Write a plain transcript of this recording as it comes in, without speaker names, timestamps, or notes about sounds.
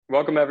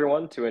Welcome,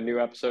 everyone, to a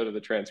new episode of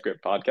the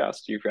Transcript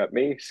Podcast. You've got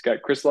me, Scott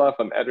Krisloff.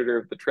 I'm editor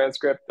of the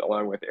Transcript,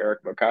 along with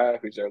Eric Mokaya,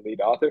 who's our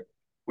lead author.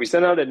 We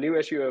sent out a new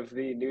issue of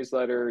the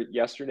newsletter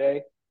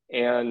yesterday,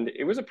 and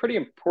it was a pretty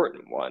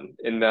important one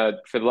in that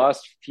for the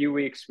last few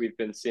weeks, we've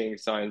been seeing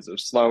signs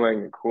of slowing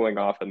and cooling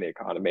off in the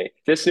economy.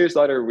 This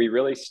newsletter, we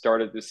really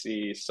started to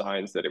see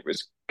signs that it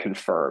was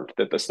confirmed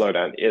that the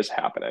slowdown is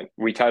happening.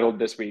 We titled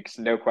this week's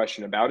No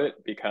Question About It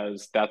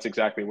because that's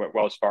exactly what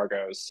Wells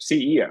Fargo's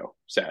CEO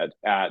said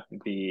at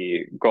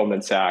the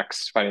Goldman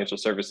Sachs Financial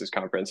Services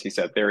Conference. He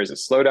said, there is a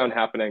slowdown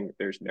happening.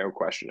 There's no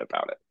question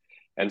about it.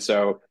 And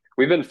so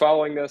we've been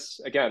following this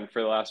again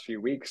for the last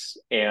few weeks.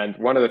 And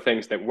one of the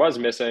things that was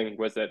missing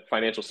was that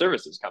financial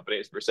services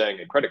companies were saying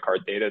in credit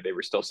card data, they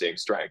were still seeing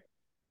strength.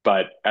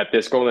 But at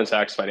this Goldman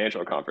Sachs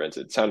financial conference,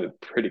 it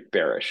sounded pretty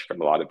bearish from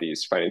a lot of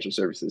these financial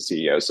services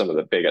CEOs, some of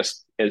the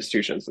biggest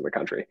institutions in the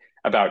country,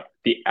 about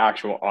the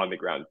actual on the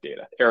ground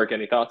data. Eric,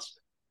 any thoughts?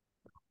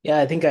 Yeah,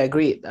 I think I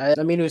agree.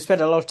 I mean, we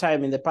spent a lot of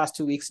time in the past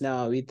 2 weeks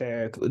now with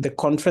the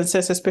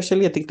conferences,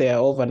 especially. I think they are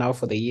over now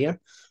for the year.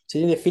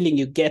 So the feeling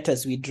you get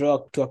as we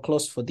draw to a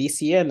close for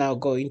this year, now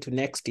go into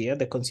next year,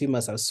 the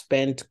consumers have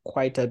spent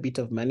quite a bit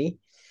of money.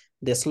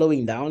 They're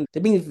slowing down.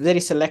 They're being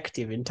very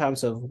selective in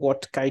terms of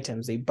what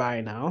items they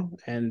buy now.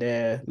 And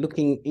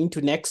looking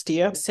into next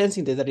year,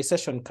 sensing there's a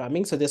recession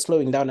coming. So they're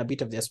slowing down a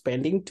bit of their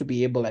spending to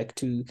be able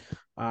to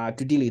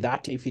deal with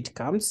that if it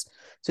comes.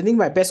 So I think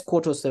my best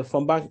quote was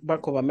from Bank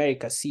of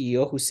America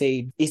CEO who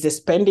said, is the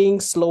spending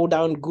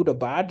slowdown good or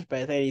bad?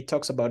 But then he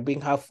talks about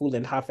being half full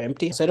and half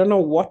empty. So I don't know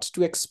what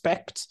to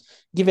expect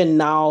given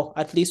now,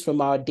 at least from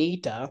our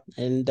data,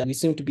 and we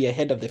seem to be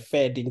ahead of the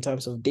Fed in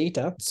terms of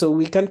data. So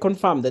we can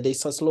confirm that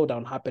there's a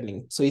slowdown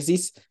happening. So is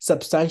this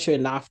substantial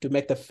enough to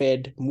make the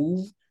Fed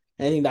move?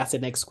 I think that's the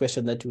next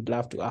question that we'd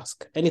love to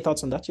ask. Any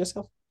thoughts on that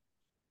yourself?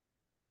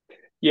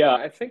 Yeah,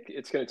 I think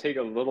it's going to take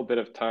a little bit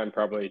of time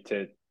probably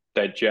to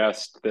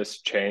digest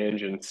this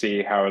change and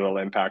see how it'll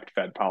impact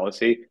Fed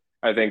policy.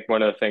 I think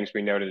one of the things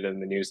we noted in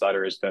the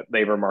newsletter is that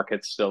labor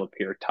markets still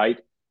appear tight,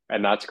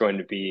 and that's going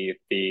to be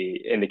the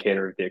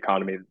indicator of the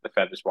economy that the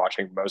Fed is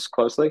watching most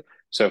closely.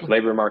 So if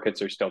labor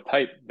markets are still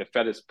tight, the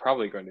Fed is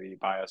probably going to be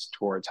biased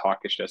towards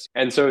hawkishness.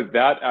 And so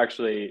that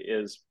actually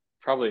is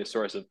probably a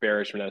source of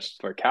bearishness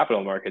for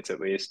capital markets, at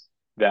least,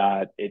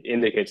 that it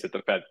indicates that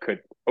the Fed could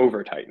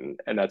over tighten.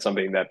 And that's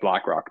something that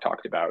BlackRock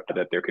talked about,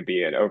 that there could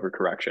be an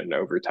overcorrection,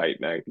 over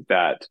tightening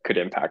that could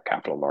impact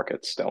capital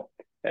markets still.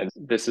 And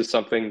this is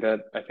something that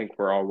I think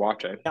we're all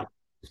watching. Yeah.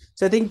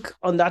 So I think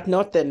on that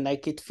note, then,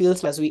 like it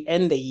feels as we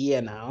end the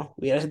year now,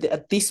 we are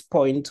at this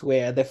point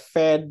where the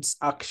Fed's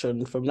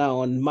action from now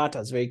on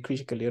matters very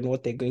critically on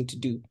what they're going to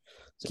do.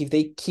 So if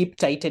they keep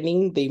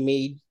tightening, they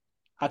may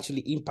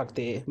actually impact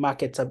the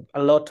markets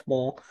a lot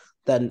more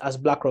than, as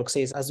BlackRock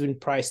says, has been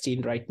priced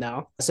in right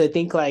now. So I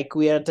think like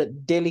we are at a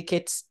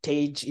delicate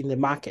stage in the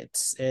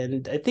markets.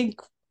 And I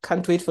think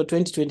can't wait for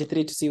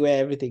 2023 to see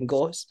where everything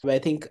goes. But I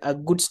think a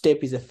good step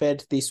is the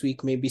Fed this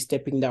week, maybe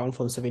stepping down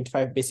from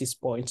 75 basis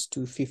points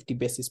to 50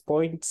 basis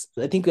points.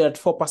 I think we're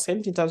at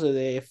 4% in terms of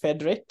the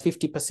Fed rate,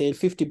 50%,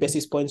 50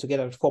 basis points to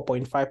get at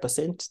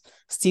 4.5%,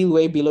 still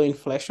way below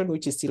inflation,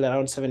 which is still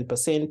around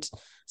 7%.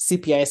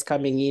 CPI is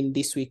coming in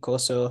this week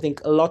also. I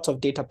think a lot of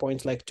data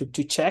points like to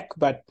check,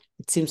 but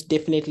it seems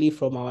definitely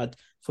from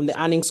the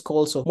earnings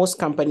call. So most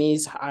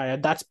companies are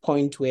at that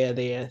point where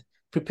they're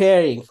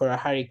preparing for a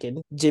hurricane,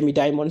 Jamie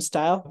Dimon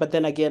style. But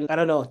then again, I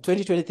don't know,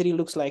 2023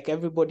 looks like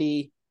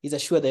everybody is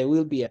assured there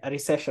will be a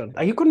recession.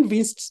 Are you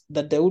convinced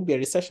that there will be a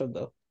recession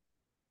though?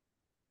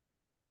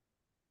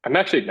 I'm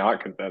actually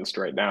not convinced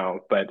right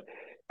now, but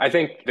I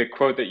think the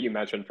quote that you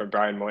mentioned from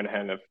Brian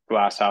Moynihan of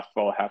glass half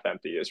full, half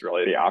empty is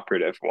really the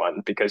operative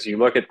one, because you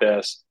look at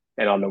this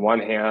and on the one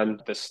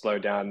hand, the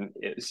slowdown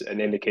is an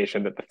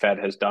indication that the Fed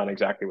has done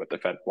exactly what the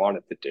Fed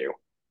wanted to do.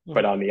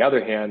 But on the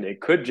other hand,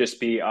 it could just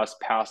be us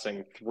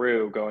passing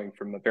through going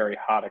from a very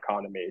hot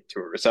economy to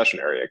a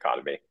recessionary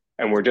economy.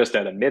 And we're just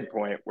at a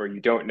midpoint where you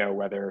don't know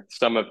whether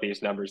some of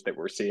these numbers that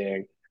we're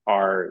seeing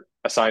are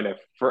a sign of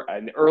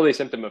an early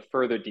symptom of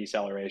further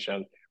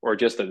deceleration or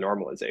just a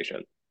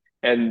normalization.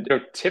 And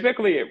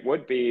typically it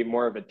would be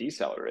more of a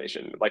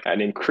deceleration, like an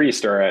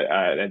increased or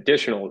an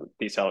additional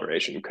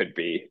deceleration could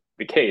be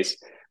the case.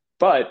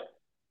 But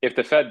if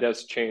the Fed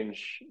does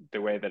change the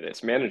way that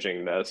it's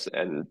managing this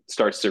and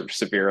starts to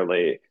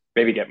severely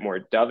maybe get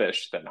more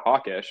dovish than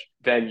hawkish,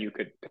 then you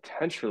could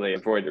potentially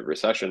avoid a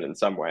recession in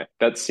some way.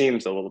 That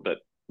seems a little bit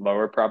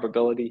lower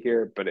probability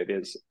here, but it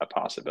is a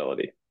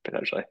possibility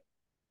potentially.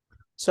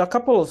 So a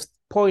couple of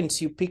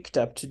points you picked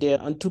up today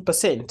on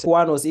 2%.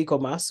 One was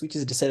e-commerce, which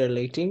is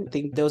decelerating. I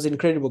think there was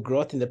incredible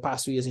growth in the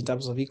past 2 years in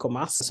terms of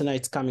e-commerce. So now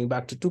it's coming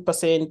back to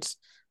 2%.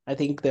 I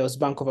think there was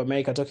Bank of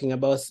America talking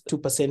about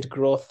 2%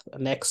 growth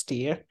next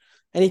year.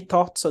 Any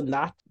thoughts on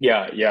that?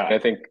 Yeah. I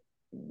think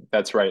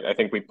That's right. I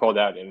think we pulled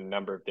out in a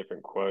number of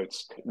different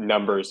quotes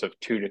numbers of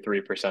 2 to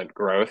 3%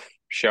 growth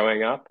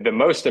showing up. The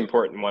most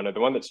important one, or the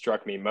one that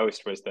struck me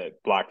most, was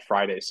that Black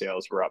Friday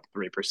sales were up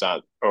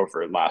 3%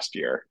 over last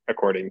year,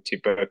 according to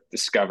both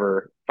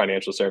Discover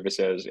Financial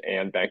Services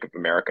and Bank of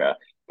America,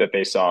 that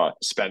they saw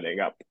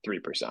spending up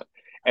 3%.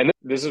 And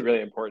this is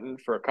really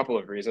important for a couple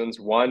of reasons.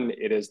 One,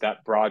 it is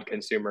that broad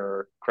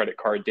consumer credit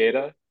card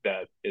data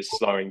that is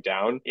slowing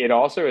down. It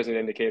also is an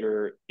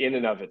indicator in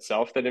and of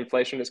itself that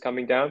inflation is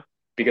coming down,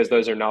 because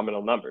those are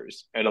nominal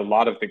numbers. And a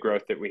lot of the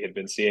growth that we had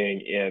been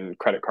seeing in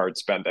credit card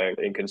spending,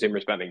 in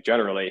consumer spending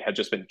generally, had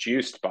just been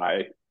juiced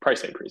by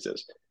price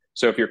increases.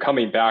 So if you're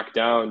coming back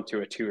down to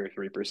a 2 or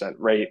 3%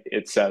 rate,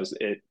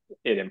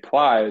 it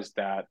implies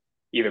that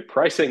either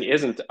pricing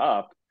isn't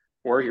up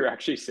or you're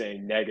actually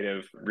seeing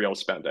negative real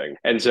spending.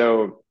 And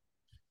so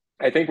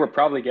I think we're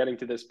probably getting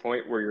to this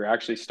point where you're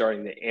actually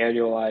starting to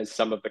annualize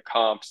some of the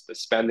comps, the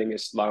spending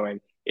is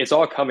slowing. It's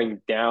all coming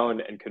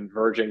down and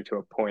converging to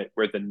a point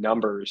where the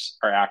numbers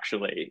are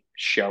actually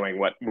showing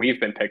what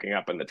we've been picking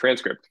up in the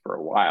transcript for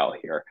a while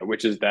here,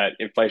 which is that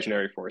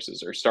inflationary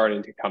forces are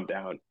starting to come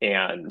down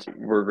and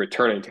we're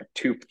returning to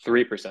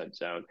 2-3%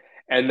 zone.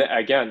 And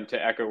again,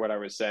 to echo what I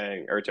was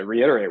saying, or to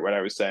reiterate what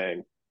I was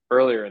saying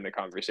earlier in the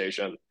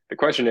conversation, the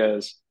question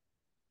is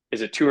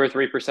it 2 or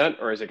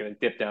 3%, or is it going to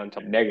dip down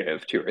to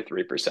negative 2 or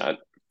 3%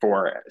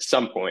 for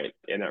some point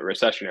in a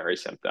recessionary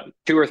symptom?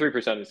 2 or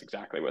 3% is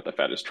exactly what the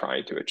Fed is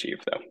trying to achieve,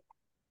 though.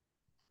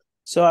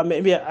 So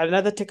maybe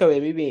another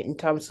takeaway, maybe in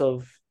terms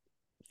of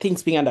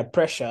things being under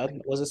pressure,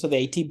 was also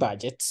the IT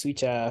budgets,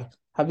 which have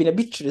been a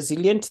bit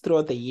resilient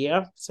throughout the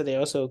year. So they're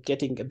also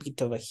getting a bit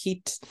of a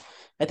hit.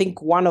 I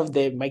think one of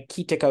my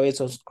key takeaways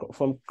was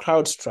from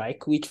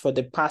CrowdStrike, which for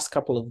the past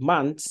couple of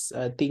months,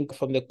 I think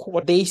from the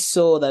quarter, they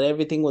saw that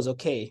everything was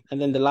okay.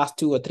 And then the last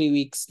 2 or 3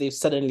 weeks, they've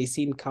suddenly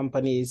seen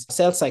companies'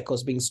 sales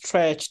cycles being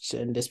stretched,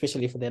 and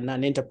especially for their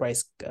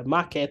non-enterprise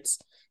markets.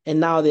 And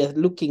now they're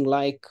looking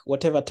like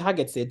whatever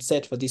targets they'd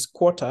set for this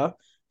quarter,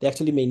 they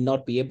actually may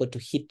not be able to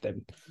hit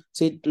them.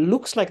 So it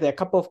looks like there are a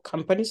couple of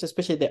companies,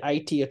 especially the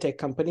IT or tech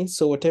companies.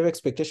 So whatever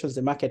expectations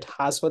the market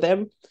has for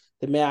them,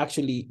 they may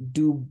actually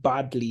do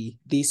badly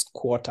this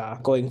quarter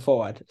going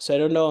forward. So I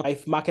don't know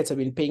if markets have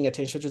been paying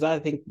attention to that, I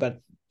think, but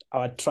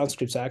our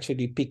transcripts are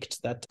actually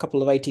picked that a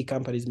couple of IT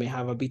companies may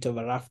have a bit of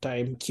a rough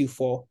time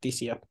Q4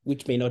 this year,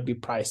 which may not be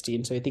priced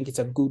in. So I think it's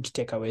a good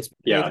takeaway.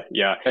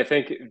 Yeah. I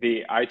think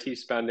the IT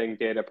spending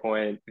data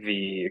point,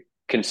 the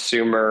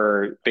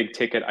consumer big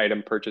ticket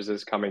item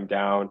purchases coming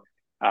down,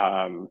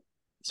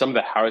 some of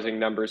the housing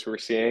numbers we're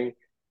seeing,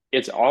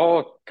 it's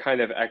all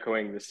kind of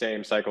echoing the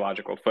same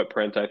psychological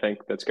footprint, I think,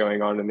 that's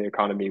going on in the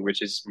economy,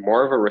 which is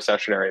more of a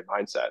recessionary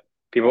mindset.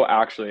 People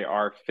actually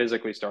are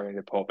physically starting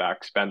to pull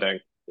back spending.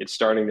 It's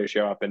starting to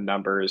show up in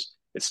numbers.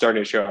 It's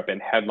starting to show up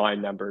in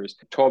headline numbers.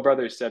 Toll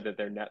Brothers said that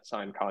their net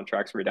signed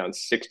contracts were down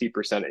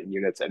 60% in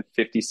units and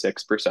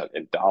 56%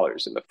 in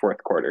dollars in the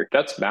fourth quarter.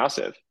 That's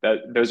massive.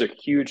 Those are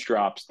huge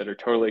drops that are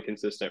totally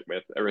consistent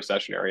with a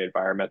recessionary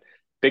environment.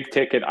 Big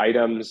ticket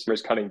items,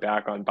 was cutting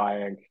back on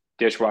buying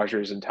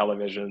dishwashers and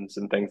televisions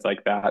and things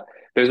like that.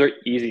 Those are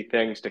easy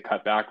things to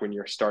cut back when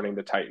you're starting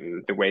to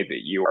tighten the way that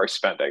you are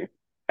spending.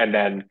 And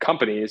then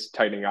companies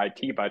tightening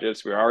IT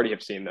budgets, we already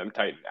have seen them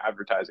tighten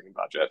advertising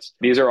budgets.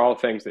 These are all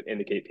things that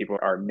indicate people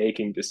are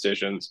making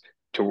decisions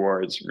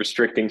towards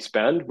restricting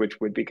spend, which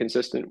would be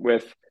consistent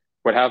with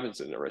what happens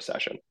in a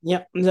recession.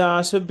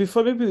 Yeah. So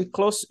before maybe we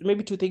close,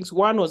 maybe 2 things.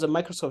 One was a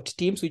Microsoft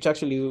Teams, which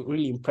actually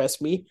really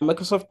impressed me.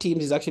 Microsoft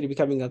Teams is actually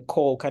becoming a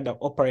core kind of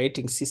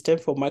operating system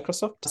for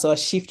Microsoft. So a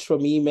shift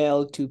from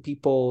email to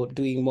people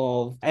doing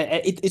more of,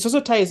 and it also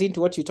ties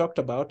into what you talked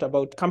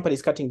about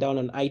companies cutting down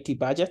on IT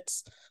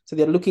budgets. So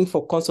they're looking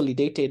for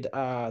consolidated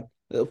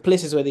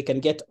places where they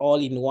can get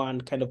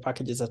all-in-one kind of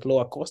packages at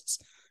lower costs.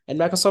 And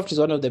Microsoft is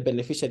one of the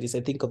beneficiaries, I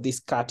think, of this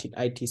cut in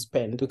IT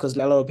spend, because a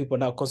lot of people are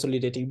now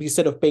consolidating.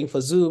 Instead of paying for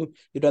Zoom,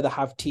 you'd rather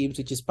have Teams,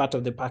 which is part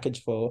of the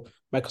package for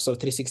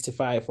Microsoft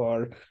 365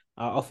 or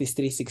Office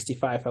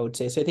 365, I would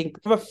say. So I think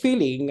I have a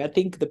feeling, I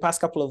think the past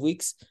couple of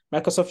weeks,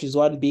 Microsoft is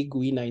one big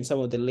winner in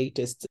some of the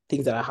latest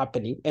things that are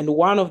happening. And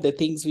one of the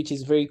things which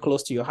is very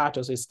close to your heart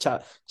also is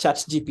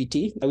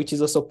ChatGPT, which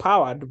is also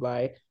powered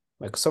by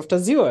Microsoft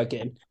Azure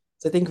again.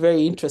 So I think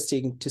very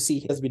interesting to see.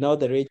 It has been all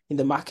the rage in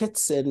the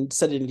markets, and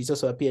suddenly it's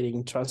also appearing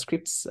in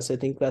transcripts. So I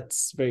think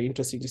that's very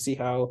interesting to see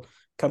how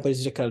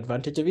companies take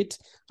advantage of it.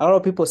 A lot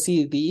of people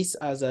see this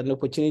as an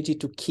opportunity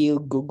to kill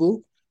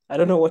Google. I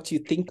don't know what you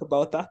think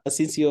about that,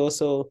 since you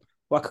also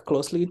work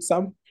closely with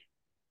some.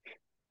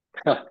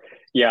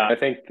 Yeah, I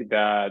think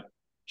that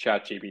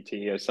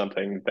ChatGPT is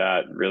something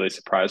that really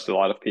surprised a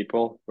lot of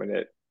people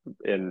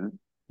in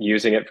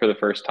using it for the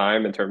first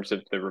time, in terms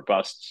of the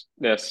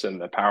robustness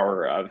and the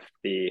power of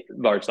the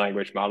large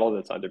language model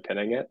that's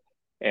underpinning it.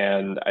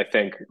 And I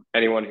think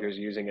anyone who's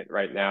using it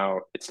right now,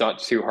 it's not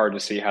too hard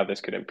to see how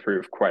this could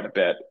improve quite a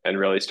bit and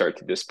really start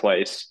to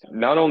displace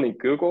not only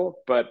Google,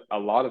 but a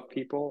lot of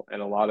people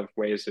and a lot of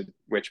ways in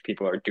which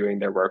people are doing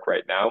their work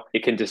right now.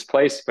 It can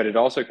displace, but it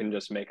also can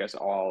just make us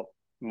all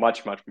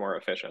much, much more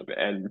efficient.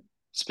 And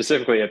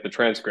specifically at the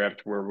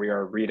transcript, where we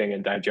are reading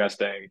and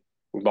digesting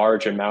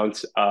large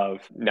amounts of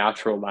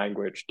natural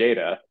language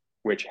data,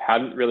 which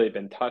hadn't really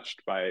been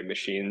touched by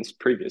machines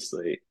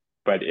previously,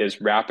 but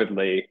is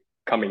rapidly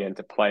coming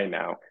into play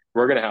now.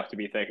 We're going to have to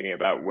be thinking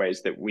about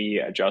ways that we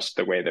adjust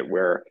the way that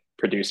we're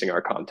producing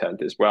our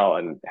content as well,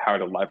 and how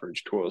to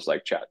leverage tools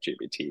like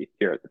ChatGPT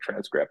here at the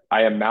transcript.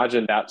 I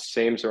imagine that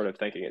same sort of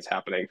thinking is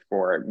happening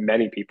for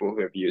many people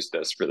who have used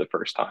this for the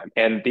first time.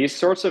 And these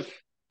sorts of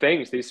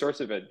things, these sorts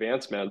of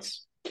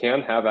advancements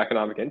can have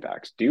economic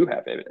impacts, do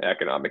have an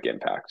economic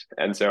impact.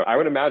 And so I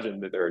would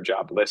imagine that there are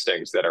job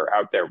listings that are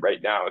out there right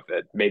now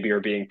that maybe are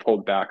being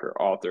pulled back or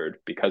altered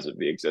because of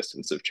the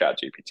existence of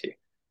ChatGPT.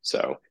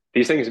 So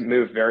these things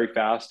move very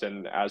fast,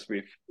 and as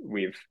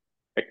we've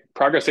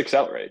progress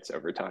accelerates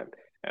over time.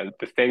 And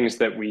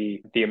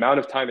the amount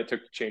of time it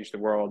took to change the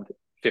world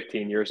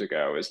 15 years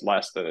ago is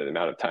less than the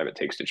amount of time it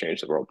takes to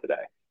change the world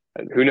today.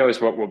 And who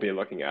knows what we'll be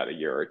looking at a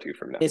year or two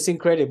from now. It's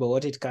incredible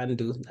what it can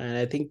do. And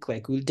I think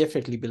we'll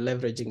definitely be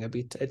leveraging a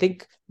bit. I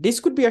think this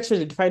could be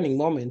actually a defining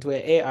moment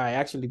where AI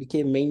actually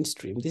became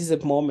mainstream. This is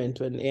a moment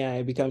when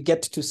AI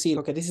get to see,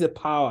 okay, this is the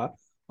power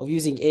of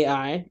using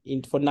AI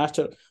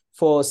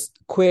for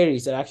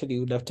queries that actually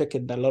would have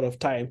taken a lot of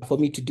time for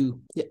me to do.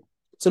 Yeah.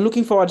 So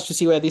looking forward to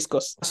see where this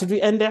goes. Should we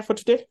end there for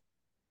today?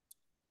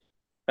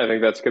 I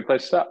think that's a good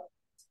place to stop.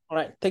 All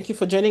right. Thank you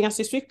for joining us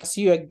this week.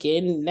 See you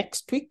again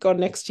next week or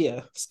next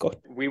year, Scott.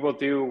 We will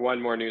do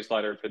one more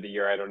newsletter for the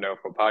year. I don't know if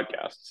we'll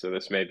podcast. So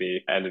this may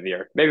be end of the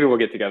year. Maybe we'll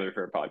get together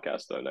for a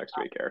podcast though next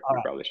week, Eric.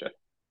 We probably should.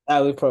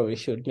 We probably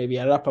should. Maybe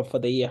a wrap up for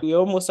the year. We're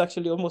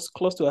almost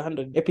close to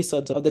 100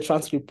 episodes of the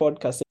Transcript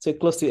podcast. So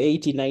close to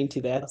 80, 90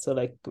 there. So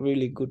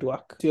really good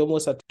work. We're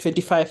almost at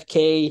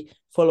 25K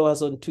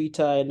followers on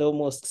Twitter and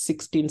almost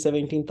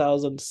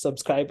 17,000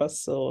 subscribers.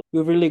 So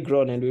we've really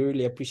grown, and we're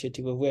really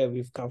appreciative of where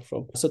we've come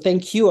from. So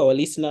thank you, our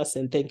listeners,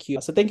 and thank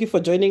you for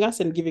joining us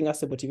and giving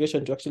us the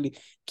motivation to actually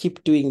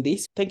keep doing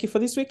this. Thank you for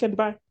this week, and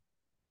bye.